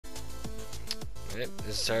Yep,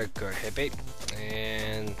 this is hardcore hippie,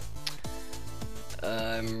 and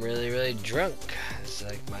I'm really drunk. It's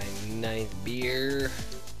like my 9th beer.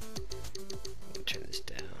 Let me turn this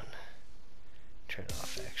down. Turn it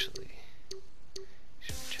off, actually.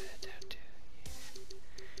 Should we turn that down too?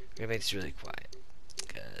 Yeah. We're gonna make this really quiet,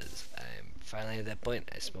 because I'm finally at that point.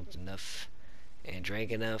 I smoked enough and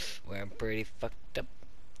drank enough where I'm pretty fucked up,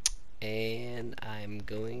 and I'm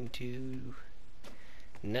going to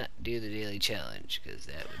not do the daily challenge, because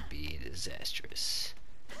that would be disastrous.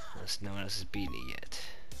 Unless no one else has beaten it yet.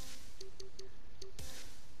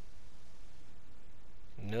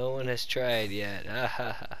 No one has tried yet.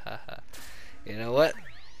 You know what?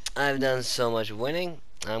 I've done so much winning,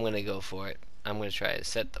 I'm gonna go for it. I'm gonna try to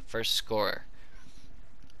set the first score.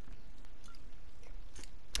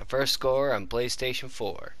 The first score on PlayStation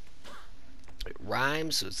 4. It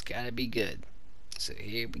rhymes, so it's gotta be good. So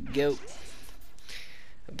here we go.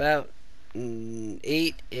 About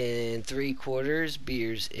 8 3/4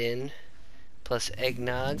 beers in, plus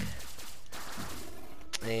eggnog,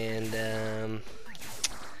 and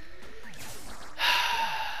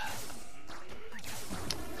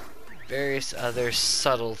various other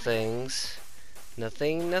subtle things.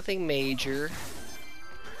 Nothing major.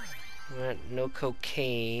 No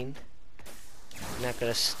cocaine. I'm not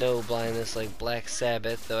gonna snow blind this like Black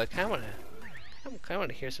Sabbath, though I kinda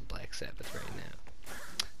wanna hear some Black Sabbath right now.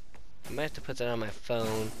 I might have to put that on my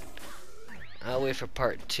phone. I'll wait for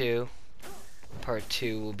part 2. Part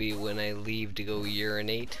 2 will be when I leave to go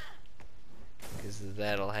urinate, because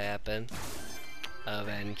that'll happen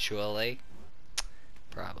eventually.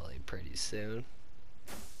 Probably pretty soon.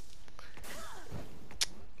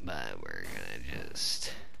 But we're gonna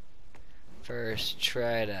just first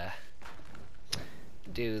try to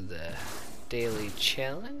do the daily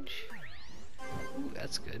challenge. Ooh,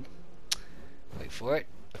 that's good. Wait for it.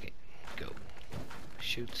 Okay, go.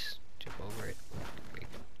 Shoot. Jump over it.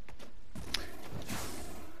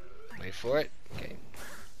 Wait for it. Okay.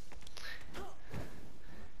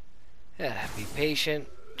 Yeah, be patient.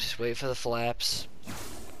 Just wait for the flaps.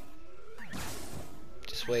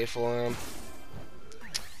 Just wait for them.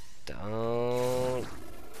 Don't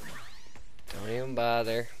even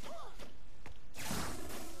bother.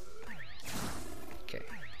 Okay.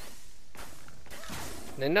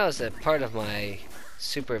 And I noticed that part of my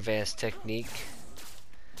super advanced technique,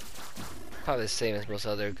 probably the same as most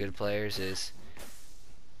other good players, is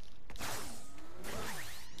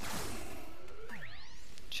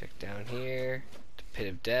check down here, the pit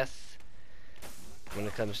of death. When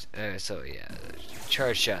it comes, so yeah, the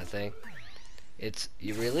charge shot thing. It's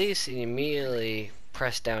you release and you immediately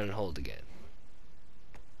press down and hold again.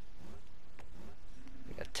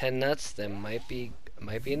 We got 10 nuts. That might be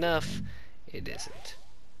enough. It isn't.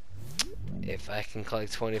 If I can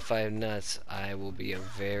collect 25 nuts, I will be a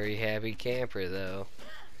very happy camper, though.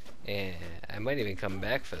 And I might even come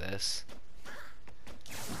back for this.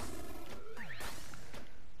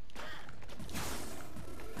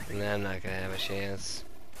 And I'm not gonna have a chance.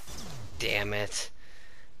 Damn it.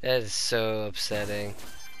 That is so upsetting.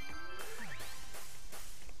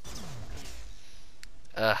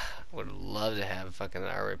 Would love to have a fucking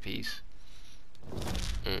armor piece.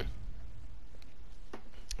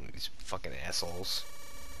 These fucking assholes.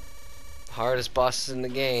 Hardest bosses in the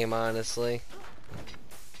game, honestly.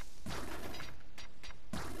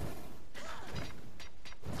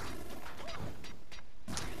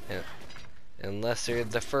 Yeah. Unless they're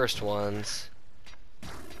the first ones.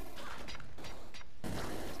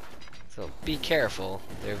 So be careful.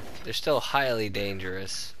 They're still highly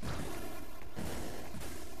dangerous.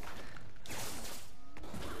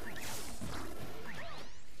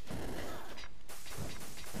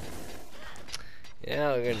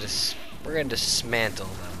 Yeah, we're gonna dismantle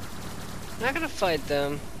them. We're not gonna fight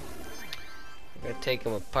them. We're gonna take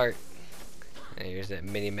them apart. And here's that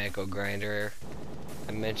mini macro grinder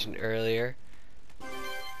I mentioned earlier.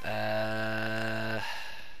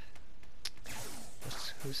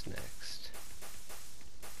 Who's next?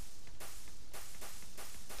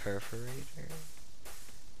 Perforator,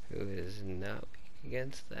 who is not weak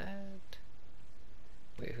against that.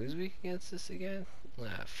 Wait, who's weak against this again?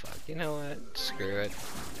 Ah, fuck. You know what? Screw it.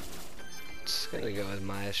 Just gonna go with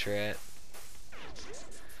my strat.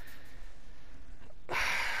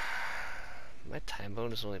 My time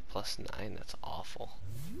bonus is only +9. That's awful.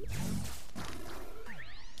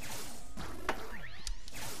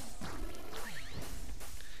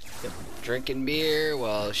 Yep, drinking beer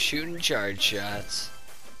while shooting charge shots.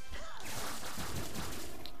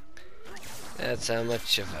 That's how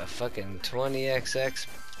much of a fucking 20XX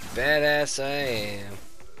badass I am.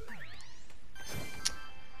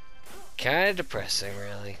 kind of depressing,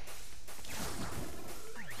 really.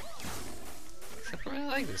 Except I really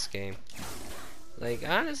like this game. Like,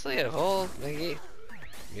 honestly, of all, like,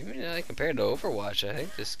 even like, compared to Overwatch, I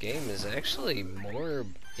think this game is actually more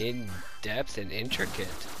in-depth and intricate.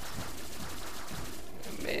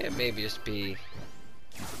 It may just be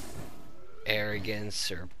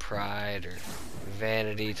arrogance or pride or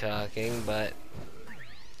vanity talking, but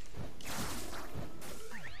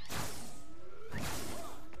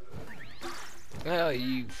oh,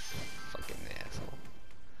 you fucking asshole.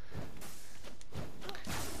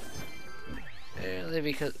 Really,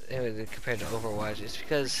 because compared to Overwatch, it's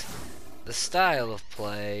because the style of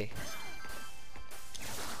play,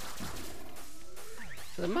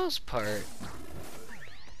 for the most part,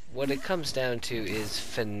 what it comes down to is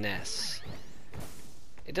finesse.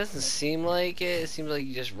 It doesn't seem like it. It seems like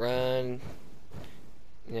you just run.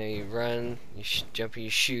 You know, you run, you jump, and you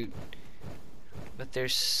shoot. But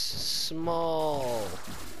there's small,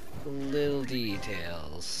 little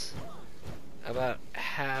details about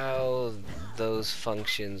how those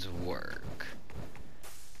functions work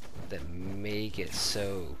that make it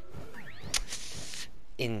so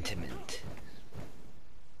intimate.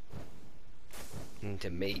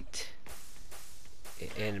 Intimate.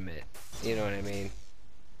 Intimate. You know what I mean?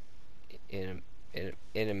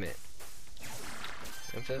 Intimate.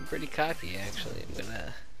 I'm feeling pretty cocky, actually. I'm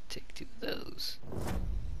gonna take 2 of those.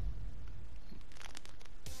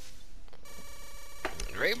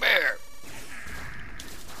 Right there.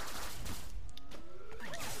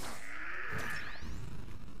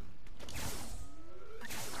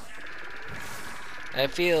 I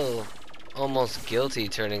feel almost guilty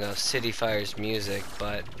turning off City Fire's music,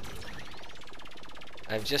 but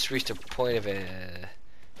I've just reached a point of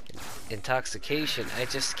intoxication. I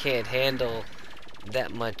just can't handle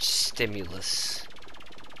that much stimulus.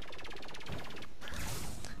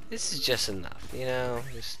 This is just enough, you know?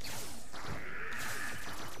 Just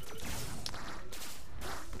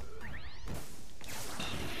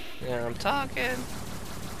you know, I'm talking,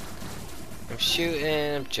 I'm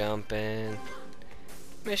shooting, I'm jumping.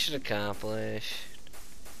 Mission accomplished.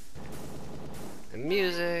 The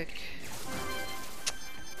music,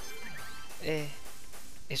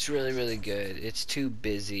 it's really, really good. It's too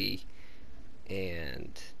busy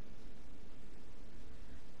and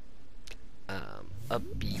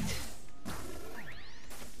upbeat.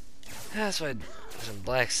 That's why some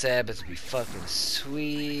Black Sabbath would be fucking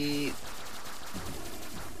sweet.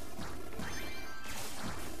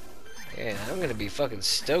 Yeah, I'm gonna be fucking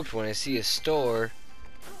stoked when I see a store.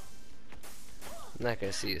 I'm not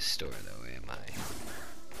gonna see a store though, am I?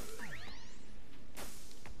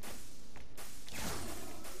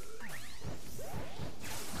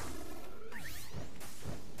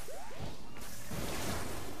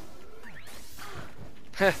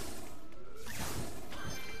 Heh.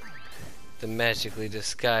 The magically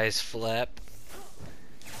disguised flap.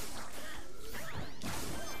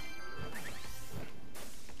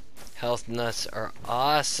 Health nuts are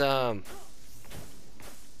awesome.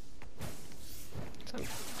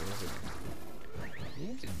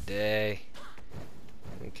 Today.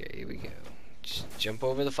 Okay, here we go. Just jump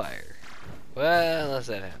over the fire. Well, unless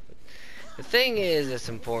that happens. The thing is that's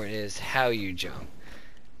important is how you jump.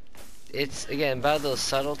 It's, again, about those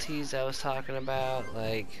subtleties I was talking about.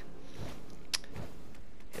 Like,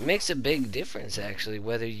 it makes a big difference, actually,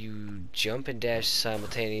 whether you jump and dash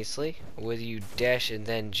simultaneously, or whether you dash and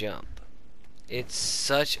then jump. It's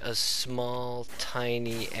such a small,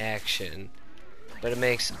 tiny action, but it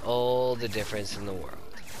makes all the difference in the world.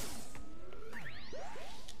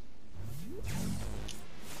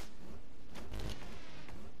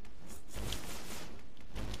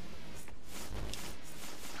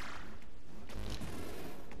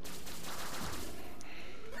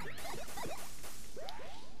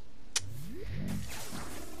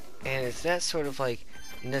 And it's that sort of like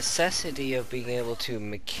necessity of being able to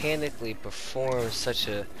mechanically perform such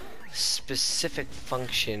a specific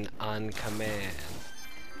function on command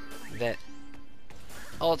that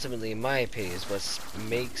ultimately, in my opinion, is what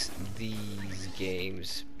makes these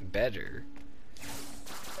games better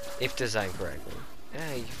if designed correctly.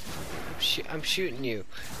 Ah, you fucking, I'm shooting you.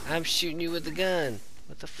 I'm shooting you with the gun.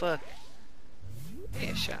 What the fuck?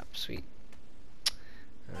 Yeah, shop, sweet.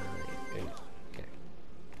 Okay.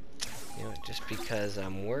 You know what, just because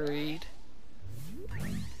I'm worried,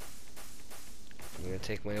 I'm gonna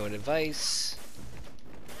take my own advice.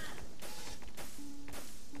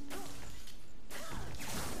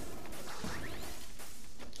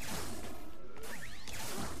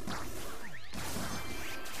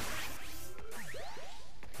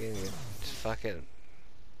 Just fucking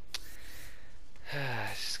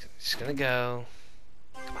Just gonna go.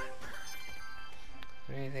 Come on.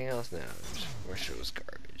 Anything else? No. Wish it was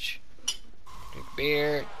garbage. Drink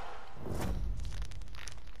beer.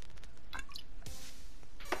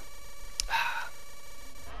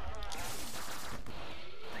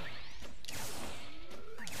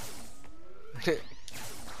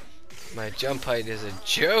 My jump height is a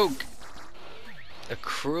joke. A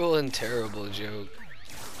cruel and terrible joke.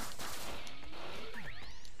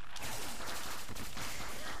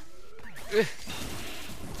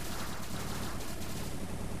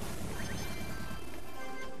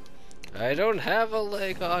 I don't have a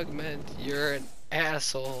leg augment. You're an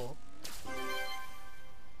asshole.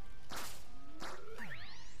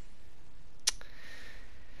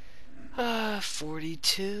 Ah,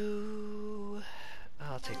 42.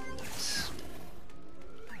 I'll take the nuts.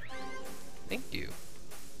 Thank you.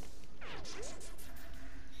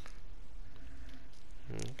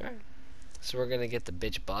 Okay. So we're gonna get the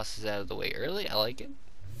bitch bosses out of the way early. I like it.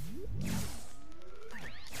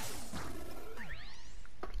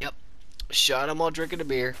 Yep. Shot him while drinking a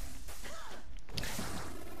beer.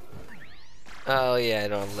 Oh yeah, I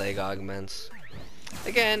don't have leg augments.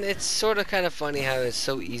 Again, it's sort of kind of funny how it's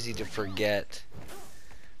so easy to forget.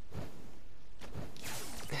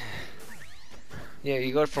 Yeah,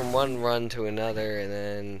 you go from one run to another, and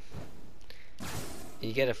then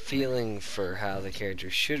you get a feeling for how the character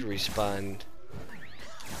should respond,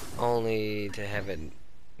 only to have it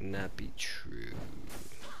not be true.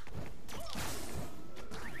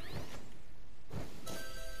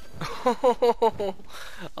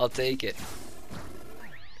 I'll take it.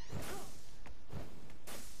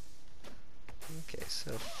 Okay,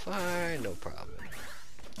 so far, no problem.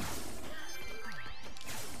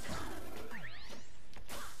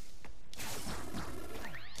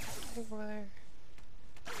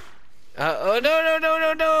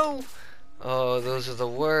 Oh, no! Oh, those are the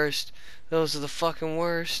worst. Those are the fucking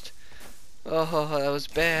worst. Oh, that was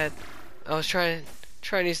bad. I was trying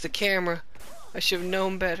to use the camera. I should have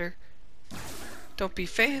known better. Don't be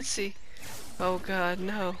fancy. Oh god,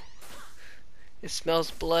 no. It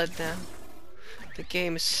smells blood now. The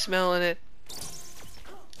game is smelling it.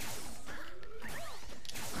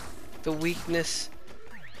 The weakness.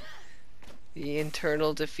 The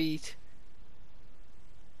internal defeat.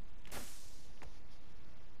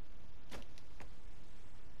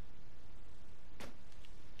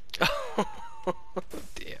 Oh,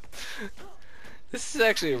 damn. This is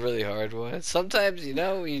actually a really hard one. Sometimes, you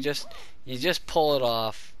know, you just pull it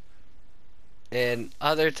off. And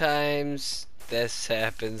other times, this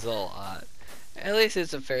happens a lot. At least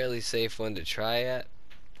it's a fairly safe one to try at.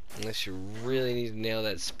 Unless you really need to nail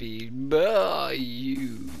that speed. Bah,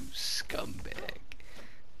 you scumbag.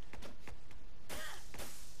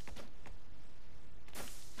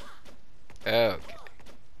 Okay.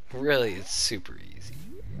 Really, it's super easy.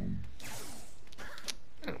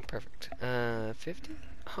 Oh, perfect. 50?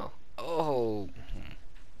 Oh. Oh.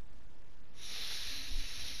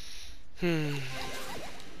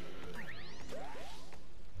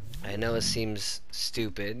 I know it seems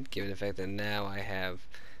stupid, given the fact that now I have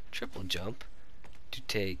triple jump to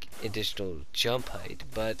take additional jump height,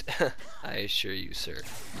 but I assure you, sir,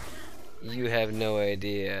 you have no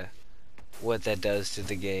idea what that does to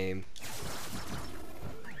the game.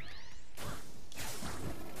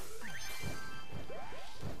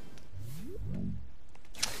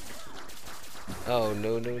 Oh,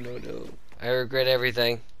 no, no, no, no. I regret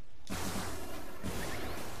everything.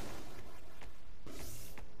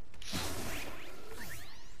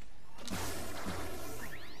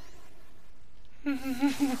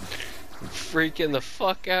 Freaking the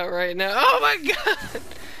fuck out right now. Oh my god!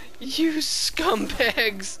 You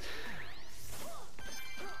scumbags!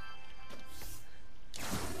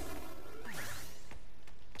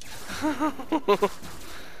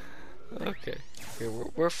 Okay. Here,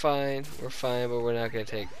 we're fine. We're fine, but we're not gonna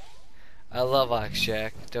take... I love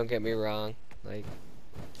Oxjack. Don't get me wrong. Like...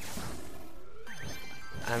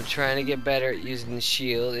 I'm trying to get better at using the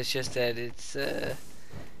shield. It's just that it's a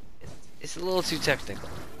little too technical.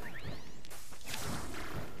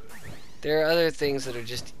 There are other things that are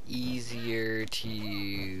just easier to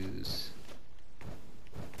use.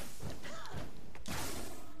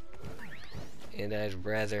 And I'd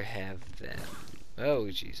rather have them.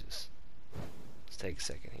 Oh, Jesus. Let's take a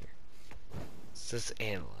second here. Let's just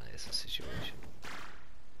analyze the situation.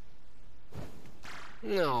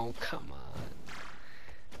 No, come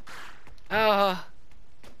on.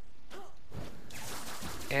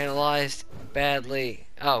 Analyzed badly.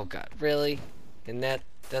 Oh, God, really? And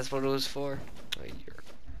that's what it was for? Oh, you're...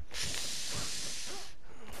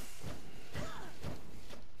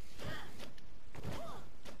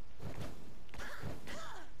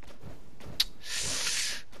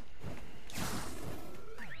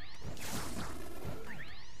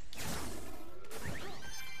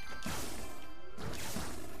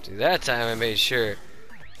 That time I made sure.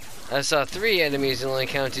 I saw 3 enemies and only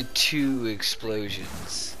counted 2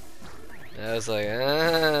 explosions. I was like,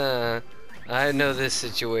 I know this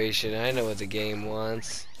situation. I know what the game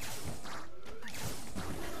wants.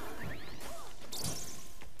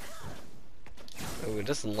 Oh, it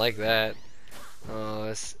doesn't like that. Oh,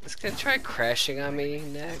 it's gonna try crashing on me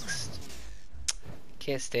next.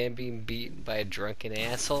 Can't stand being beaten by a drunken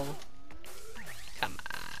asshole. Come on.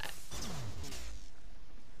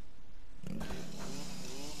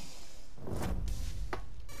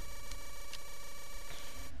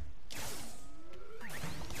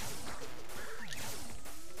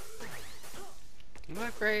 Am I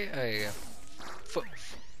great? Oh, yeah.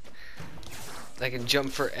 I can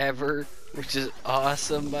jump forever, which is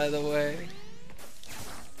awesome, by the way.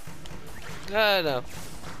 Ah, no.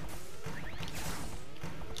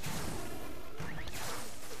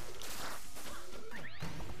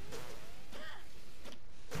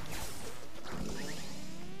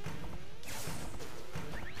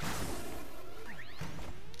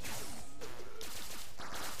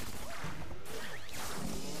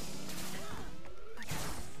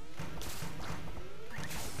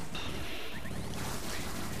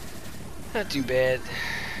 Not too bad.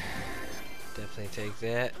 Definitely take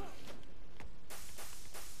that.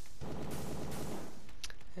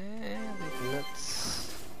 And like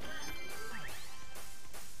nuts.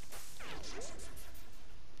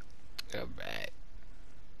 Alright.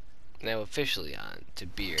 Now officially on to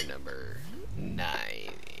beer number 9.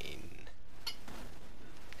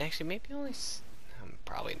 Actually, maybe only...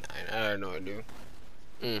 probably 9. I don't know what to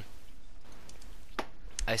do.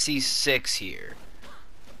 I see 6 here.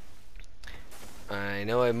 I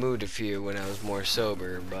know I moved a few when I was more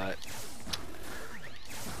sober, but...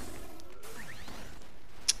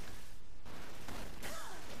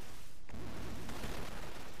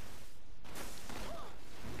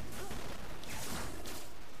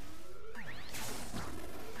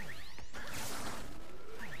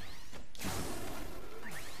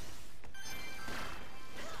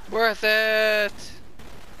 worth it!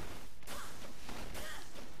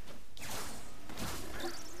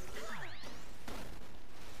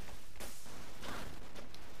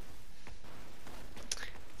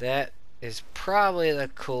 That is probably the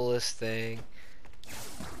coolest thing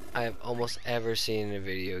I've almost ever seen in a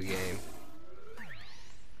video game.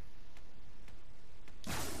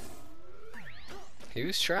 He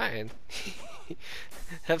was trying.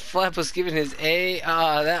 That flap was giving his A.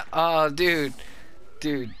 Oh, dude.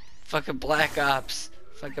 Dude. Fucking Black Ops.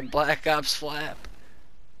 Fucking Black Ops flap.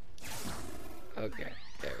 Okay.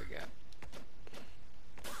 There we go.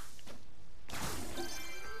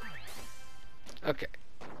 Okay.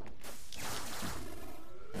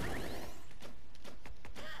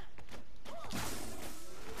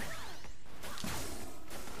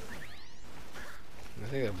 I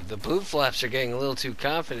think the blue flaps are getting a little too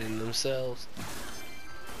confident in themselves.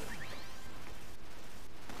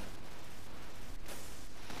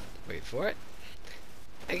 Wait for it.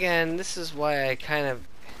 Again, this is why I kind of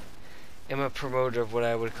am a promoter of what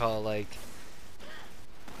I would call, like...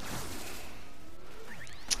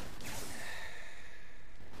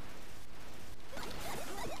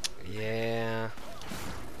 yeah...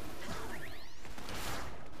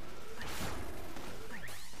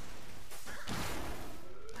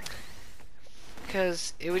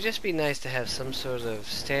 because it would just be nice to have some sort of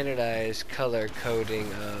standardized color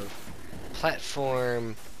coding of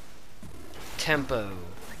platform tempo.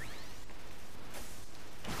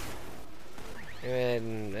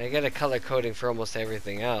 And I get a color coding for almost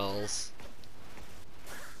everything else.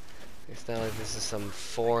 It's not like this is some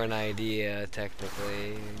foreign idea,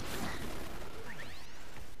 technically.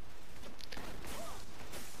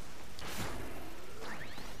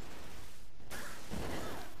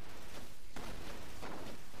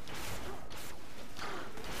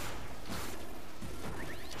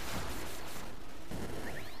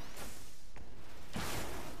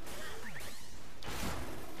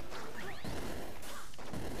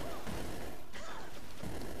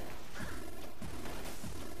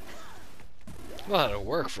 A lot of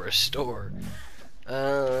work for a store.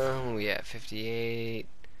 Yeah, 58.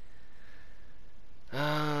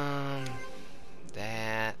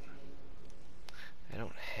 That. I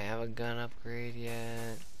don't have a gun upgrade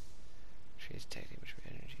yet. Trees attack damage for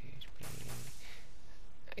energy.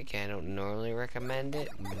 Again, I don't normally recommend it,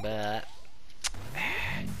 but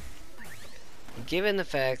given the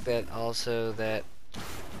fact that also that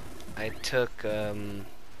I took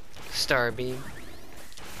Starbeam,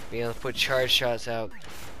 being able to put charge shots out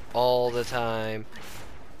all the time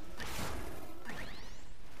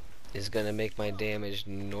is gonna make my damage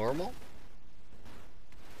normal.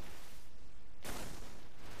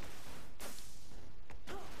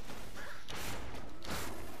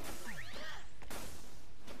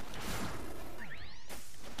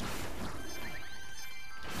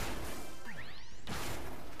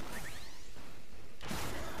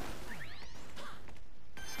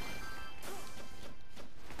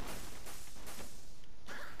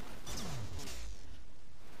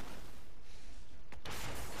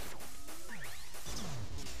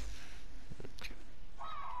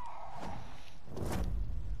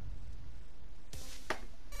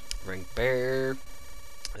 Ring bear.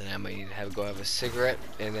 And I might go have a cigarette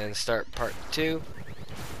and then start part 2.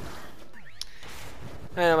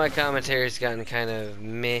 I know my commentary's gotten kind of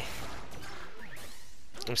meh.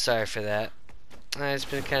 I'm sorry for that. I've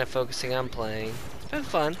just been kind of focusing on playing. It's been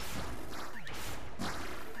fun.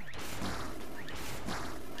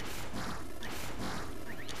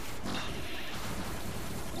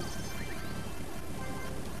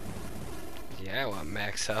 Yeah, I want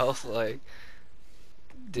max health. Like,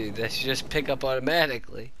 dude, that should just pick up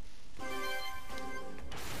automatically.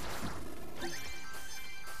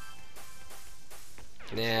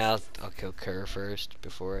 Yeah, I'll kill Kerr first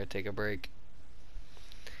before I take a break.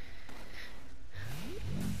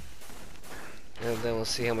 And then we'll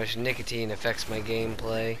see how much nicotine affects my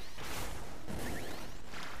gameplay.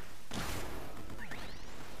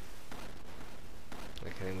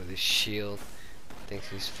 Look at him with his shield. Thinks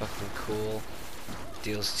he's fucking cool.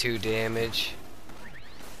 Deals 2 damage.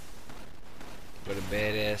 What a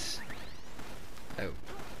badass. Oh.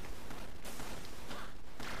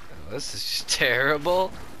 Oh, this is just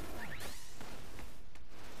terrible.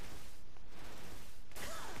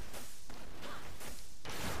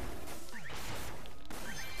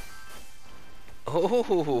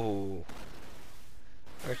 Oh.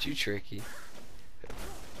 Aren't you tricky?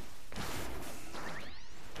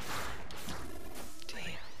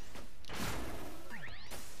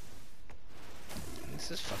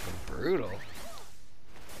 This is fucking brutal.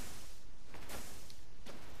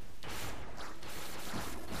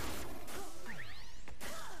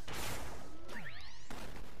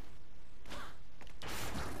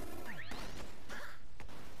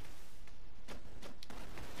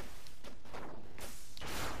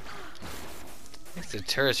 I think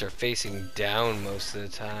the turrets are facing down most of the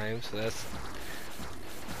time, so that's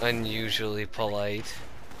unusually polite.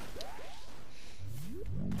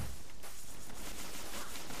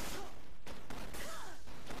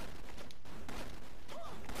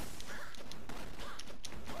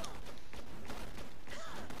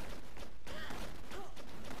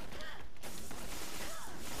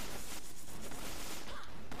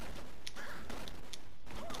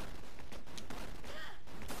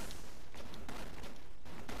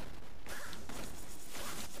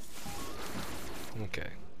 Okay.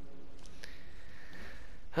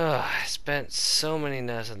 Oh, I spent so many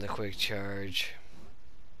nuts on the quick charge.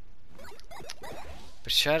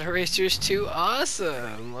 But Shot Eraser's too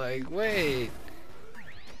awesome! Like, wait.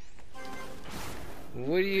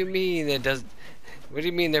 What do you mean that does... What do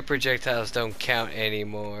you mean their projectiles don't count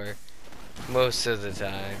anymore? Most of the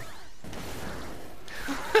time.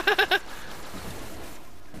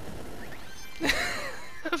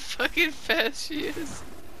 How fucking fast she is.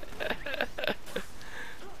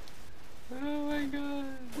 Oh my god.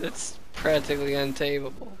 That's practically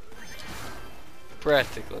untamable.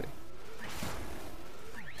 Practically.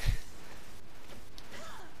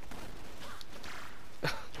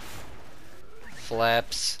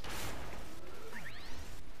 Flaps.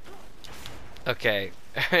 Okay,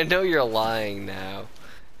 I know you're lying now.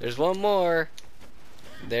 There's one more.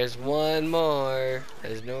 There's one more.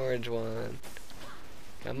 There's an orange one.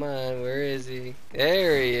 Come on, where is he?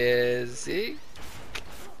 There he is. See?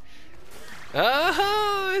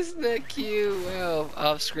 Oh, isn't that cute? Wow,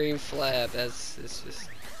 off-screen flap. It's just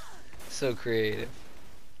so creative.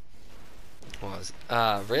 What was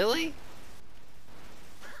it? Really?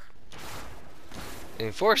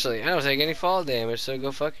 Unfortunately, I don't take any fall damage, so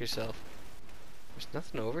go fuck yourself. There's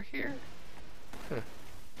nothing over here?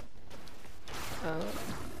 Huh.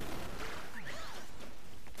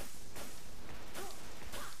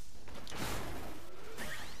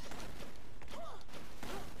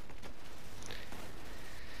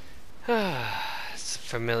 It's a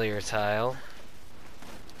familiar tile.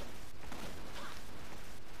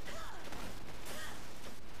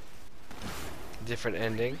 Different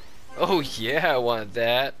ending. Oh yeah, I want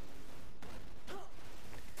that.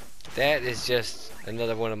 That is just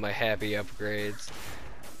another one of my happy upgrades.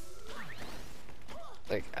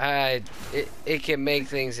 Like it can make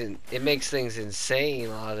things it makes things insane a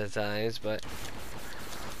lot of times, but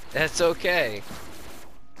that's okay.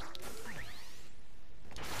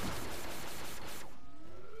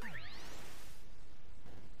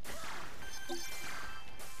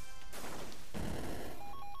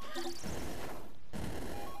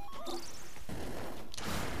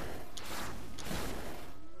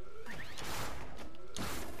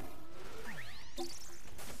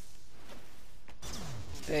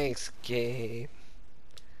 Thanks, game.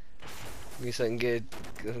 Give me something good,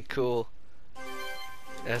 cool.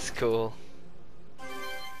 That's cool.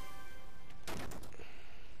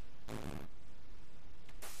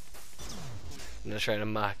 I'm not trying to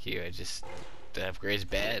mock you. I just the upgrade's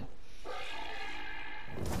bad.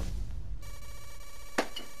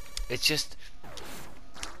 It's just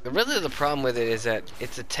really the problem with it is that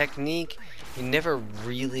it's a technique you never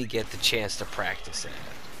really get the chance to practice at.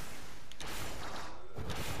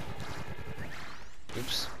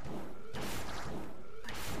 Oops.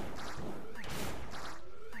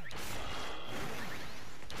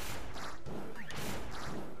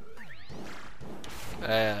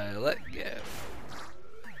 Let go.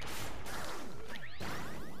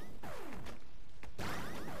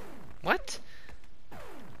 What?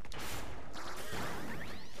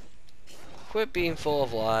 Quit being full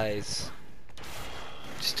of lies.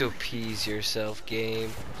 Just to appease yourself,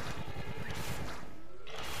 game.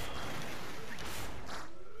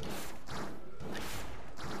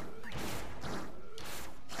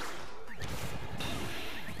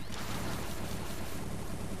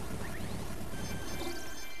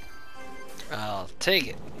 I'll take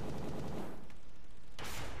it.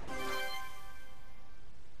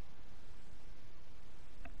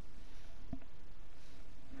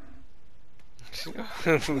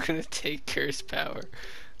 I'm gonna take curse power.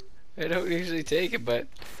 I don't usually take it, but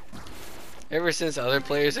ever since other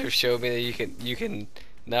players have showed me that you can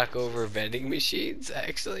knock over vending machines,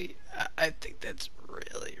 actually, I think that's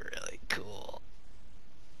really cool.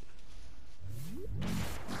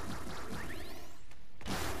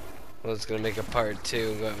 Well, it's gonna make a part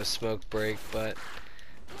 2 and go have a smoke break, but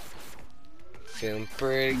feeling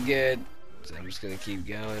pretty good, so I'm just gonna keep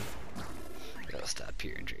going. I'll stop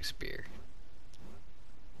here and drink some beer.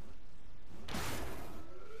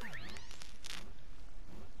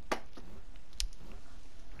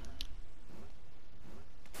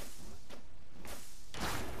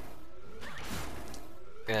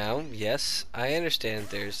 Now, yes, I understand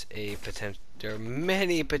there are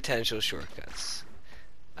many potential shortcuts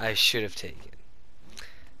I should have taken.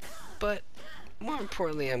 But more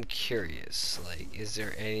importantly, I'm curious, like, is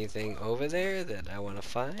there anything over there that I want to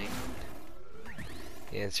find?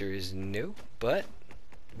 The answer is no, but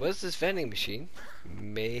was this vending machine?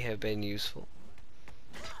 May have been useful.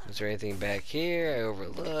 Is there anything back here I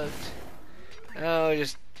overlooked? Oh,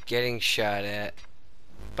 just getting shot at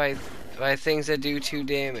by things that do 2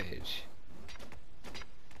 damage.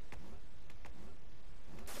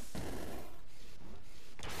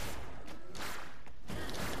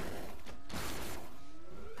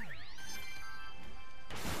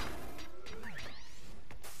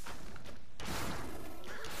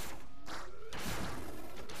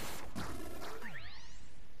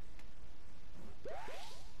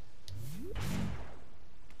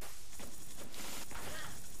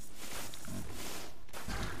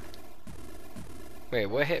 Wait,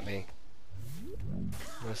 what hit me?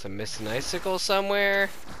 Must have missed an icicle somewhere.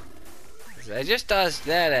 I just dodged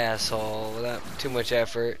that asshole without too much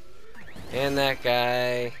effort. And that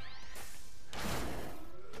guy.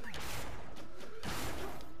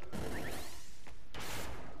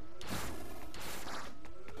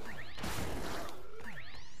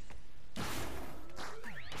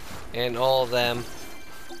 And all of them.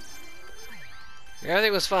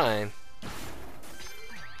 Everything was fine.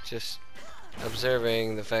 Just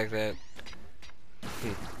observing the fact that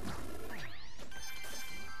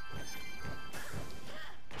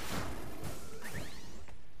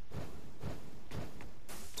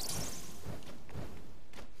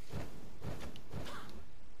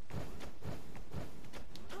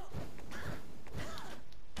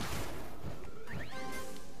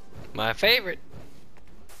my favorite.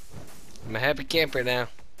 I'm a happy camper now.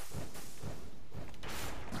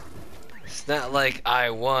 It's not like I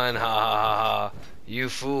won, ha ha ha ha, you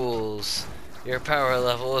fools. Your power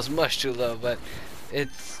level is much too low, but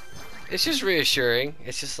it's just reassuring.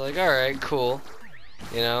 It's just like, alright, cool.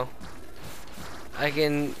 You know? I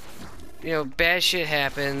can, you know, bad shit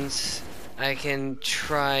happens. I can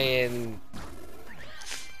try and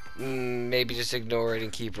maybe just ignore it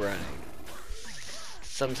and keep running.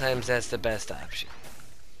 Sometimes that's the best option.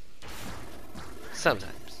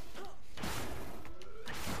 Sometimes.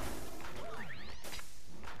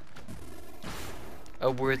 A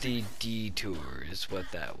worthy detour is what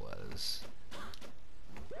that was.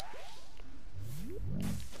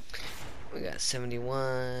 We got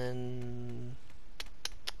 71.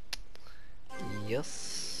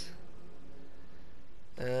 Yes.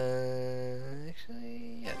 Actually,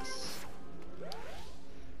 yes.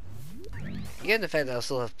 Again, the fact that I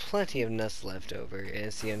still have plenty of nuts left over, and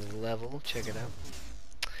it's the end of the level. Check it out.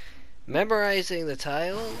 Memorizing the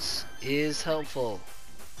tiles is helpful.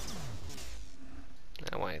 I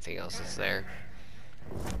don't want anything else that's there.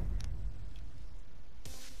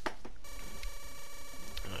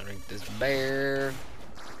 Drink this beer.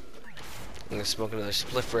 I'm gonna smoke another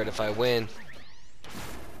spliff for it if I win.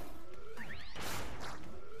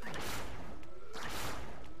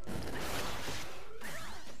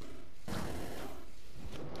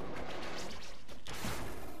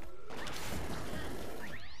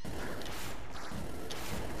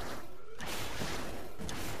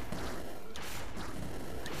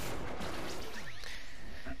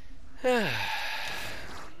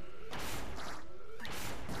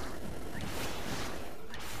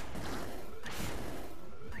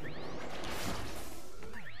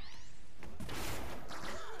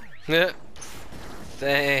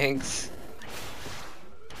 Thanks.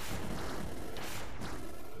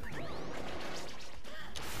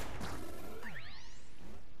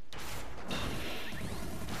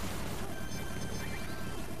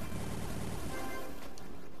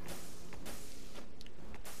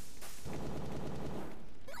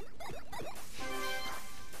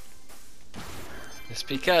 It's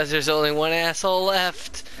because there's only one asshole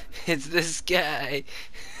left. It's this guy.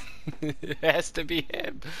 It has to be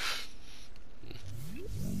him.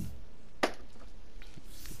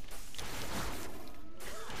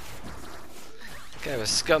 Kind of a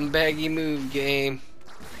scumbaggy move, game.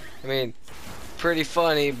 I mean, pretty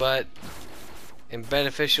funny, and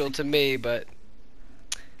beneficial to me, but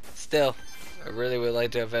still, I really would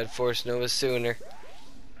like to have had Force Nova sooner.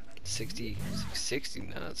 60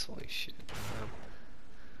 nuts, holy shit.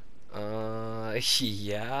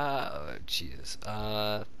 Yeah, oh, Jesus.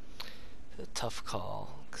 A tough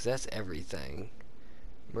call, because that's everything.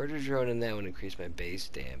 Murder drone and that would increase my base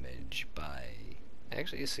damage by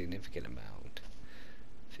actually a significant amount.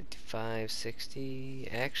 55, 60,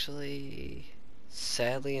 actually,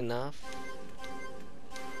 sadly enough,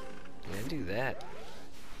 I'm gonna do that.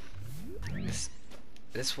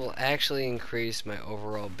 This will actually increase my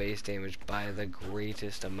overall base damage by the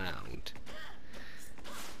greatest amount.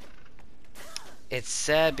 It's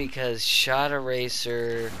sad because Shot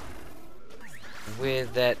Eraser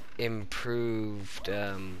with that improved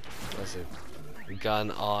what's it, gun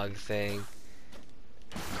AUG thing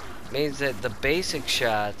means that the basic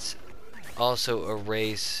shots also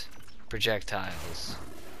erase projectiles,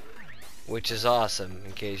 which is awesome,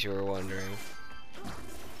 in case you were wondering.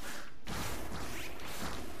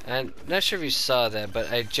 I'm not sure if you saw that,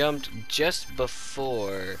 but I jumped just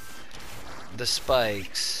before the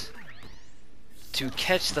spikes to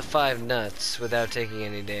catch the 5 nuts without taking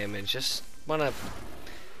any damage. Just wanna,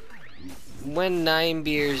 when 9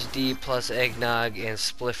 beers deep plus eggnog and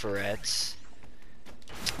splifferettes,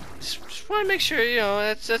 just wanna make sure, you know,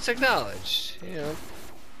 that's acknowledged. You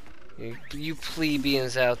know, you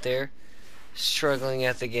plebeians out there struggling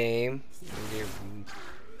at the game, your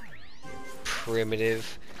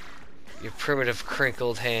primitive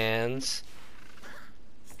crinkled hands.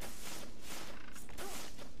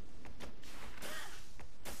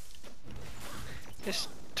 Just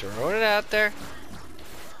throwing it out there.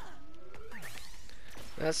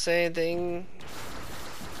 Not saying anything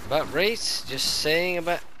about race, just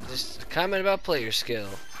a comment about player skill.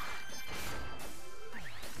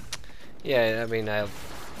 Yeah, I mean,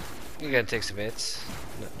 you gotta take some hits.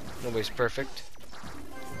 Nobody's perfect.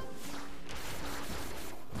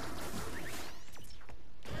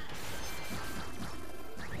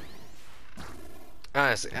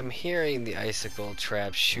 Honestly, I'm hearing the icicle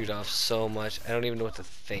trap shoot off so much, I don't even know what to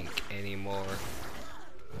think anymore.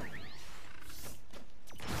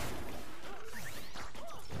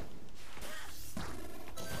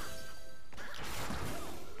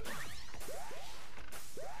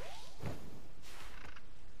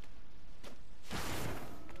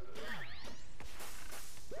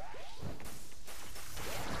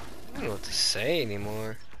 I don't know what to say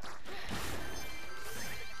anymore.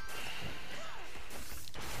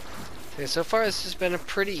 Okay, so far this has been a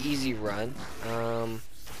pretty easy run,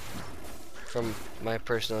 from my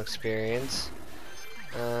personal experience.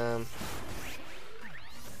 Not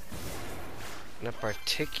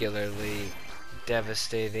particularly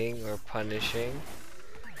devastating or punishing.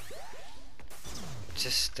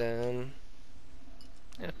 Just, yeah,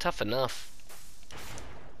 tough enough.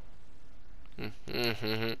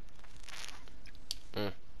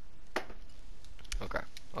 Okay,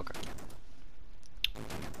 okay.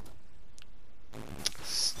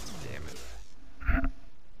 Damn it.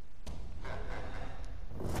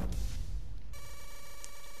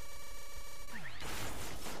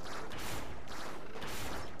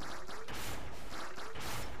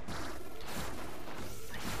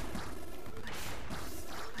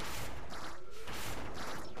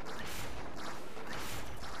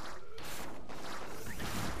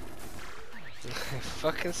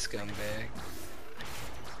 Fucking scumbag.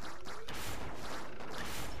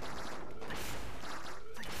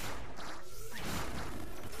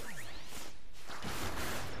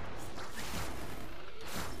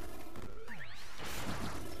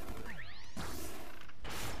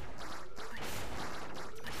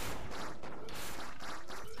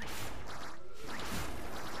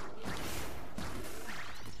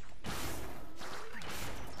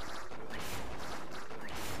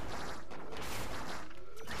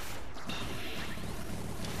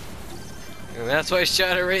 And that's why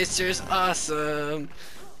Shot Eraser's awesome.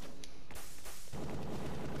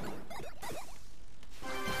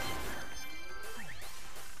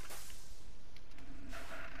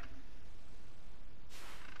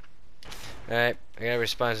 Alright, I gotta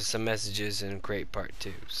respond to some messages and create part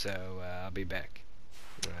 2, so I'll be back.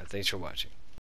 Thanks for watching.